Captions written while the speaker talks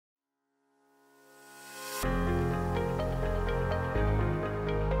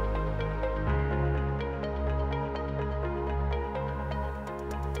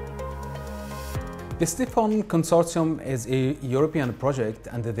The SniffPhone Consortium is a European project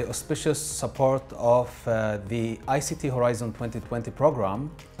under the auspicious support of the ICT Horizon 2020 program.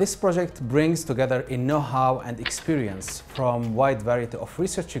 This project brings together a know-how and experience from a wide variety of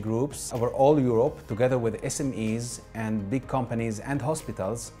research groups over all Europe, together with SMEs and big companies and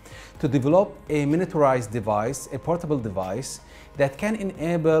hospitals, to develop a miniaturized device, a portable device, that can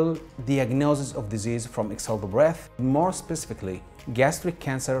enable diagnosis of disease from exhaled breath, more specifically gastric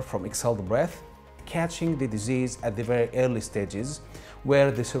cancer from exhaled breath, catching the disease at the very early stages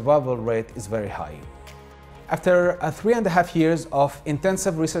where the survival rate is very high. After 3.5 years of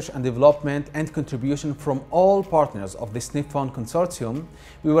intensive research and development and contribution from all partners of the SniffPhone Consortium,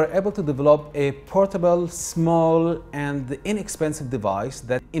 we were able to develop a portable, small and inexpensive device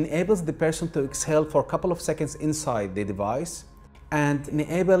that enables the person to exhale for a couple of seconds inside the device and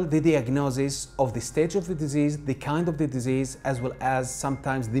enable the diagnosis of the stage of the disease, the kind of the disease, as well as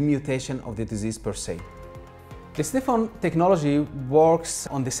sometimes the mutation of the disease per se. The SniffPhone technology works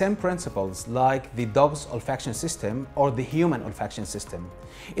on the same principles like the dog's olfaction system or the human olfaction system.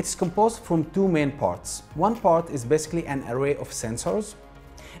 It's composed from two main parts. One part is basically an array of sensors,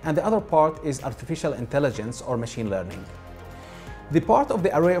 and the other part is artificial intelligence or machine learning. The part of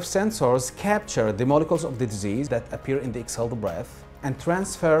the array of sensors capture the molecules of the disease that appear in the exhaled breath and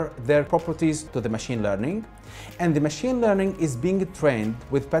transfer their properties to the machine learning. And the machine learning is being trained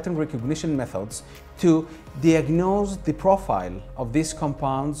with pattern recognition methods to diagnose the profile of these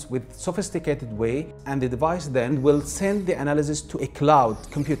compounds with sophisticated way, and the device then will send the analysis to a cloud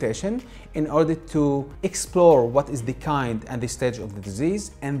computation in order to explore what is the kind and the stage of the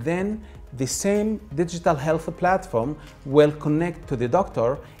disease, and then the same digital health platform will connect to the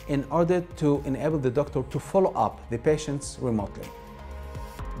doctor in order to enable the doctor to follow up the patients remotely.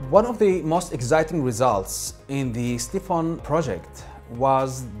 One of the most exciting results in the SniffPhone project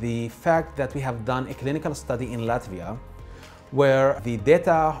was the fact that we have done a clinical study in Latvia where the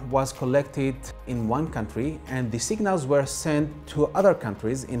data was collected in one country and the signals were sent to other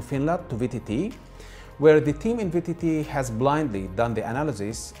countries, in Finland to VTT, where the team in VTT has blindly done the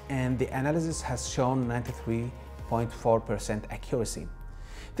analysis, and the analysis has shown 93.4% accuracy.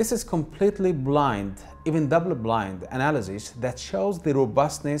 This is completely blind, even double-blind analysis that shows the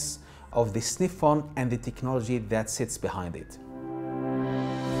robustness of the SniffPhone and the technology that sits behind it.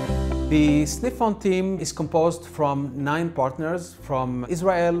 The SniffPhone team is composed from 9 partners from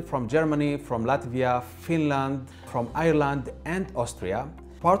Israel, from Germany, from Latvia, Finland, from Ireland and Austria.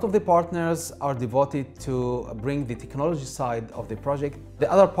 Part of the partners are devoted to bring the technology side of the project.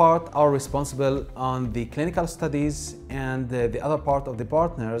 The other part are responsible on the clinical studies, and the other part of the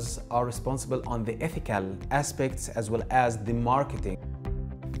partners are responsible on the ethical aspects as well as the marketing.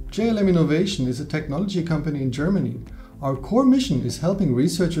 JLM Innovation is a technology company in Germany. Our core mission is helping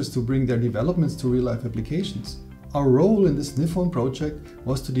researchers to bring their developments to real-life applications. Our role in the SniffPhone project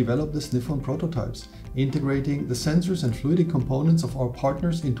was to develop the SniffPhone prototypes, integrating the sensors and fluidic components of our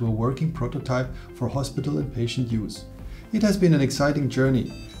partners into a working prototype for hospital and patient use. It has been an exciting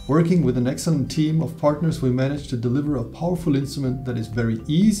journey. Working with an excellent team of partners, we managed to deliver a powerful instrument that is very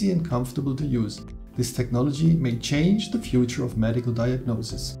easy and comfortable to use. This technology may change the future of medical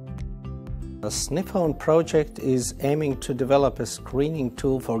diagnosis. The SniffPhone project is aiming to develop a screening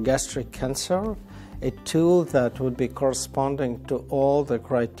tool for gastric cancer, a tool that would be corresponding to all the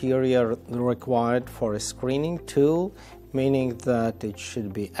criteria required for a screening tool, meaning that it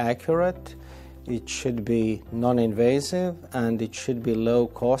should be accurate, it should be non-invasive, and it should be low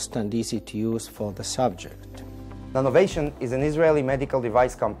cost and easy to use for the subject. Nanovation is an Israeli medical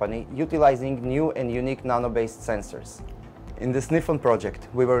device company utilizing new and unique nano-based sensors. In the SniffPhone project,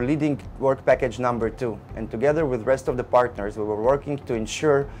 we were leading work package number 2, and together with the rest of the partners, we were working to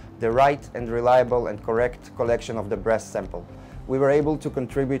ensure the right and reliable and correct collection of the breast sample. We were able to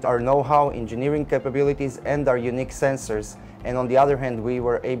contribute our know-how, engineering capabilities, and our unique sensors, and on the other hand, we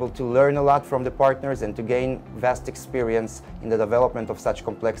were able to learn a lot from the partners and to gain vast experience in the development of such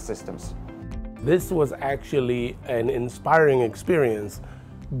complex systems. This was actually an inspiring experience,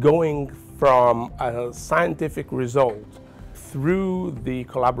 going from a scientific result through the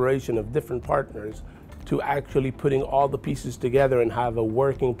collaboration of different partners to actually putting all the pieces together and have a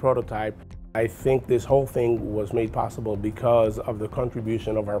working prototype. I think this whole thing was made possible because of the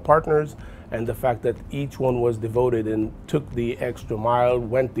contribution of our partners and the fact that each one was devoted and took the extra mile,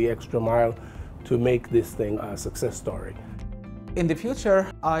 went the extra mile to make this thing a success story. In the future,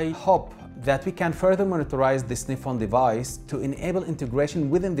 I hope that we can further monitorize the SniffPhone device to enable integration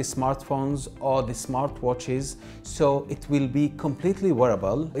within the smartphones or the smartwatches, so it will be completely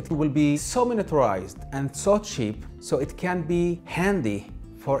wearable. It will be so miniaturized and so cheap, so it can be handy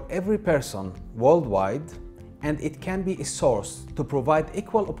for every person worldwide, and it can be a source to provide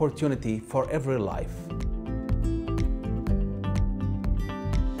equal opportunity for every life.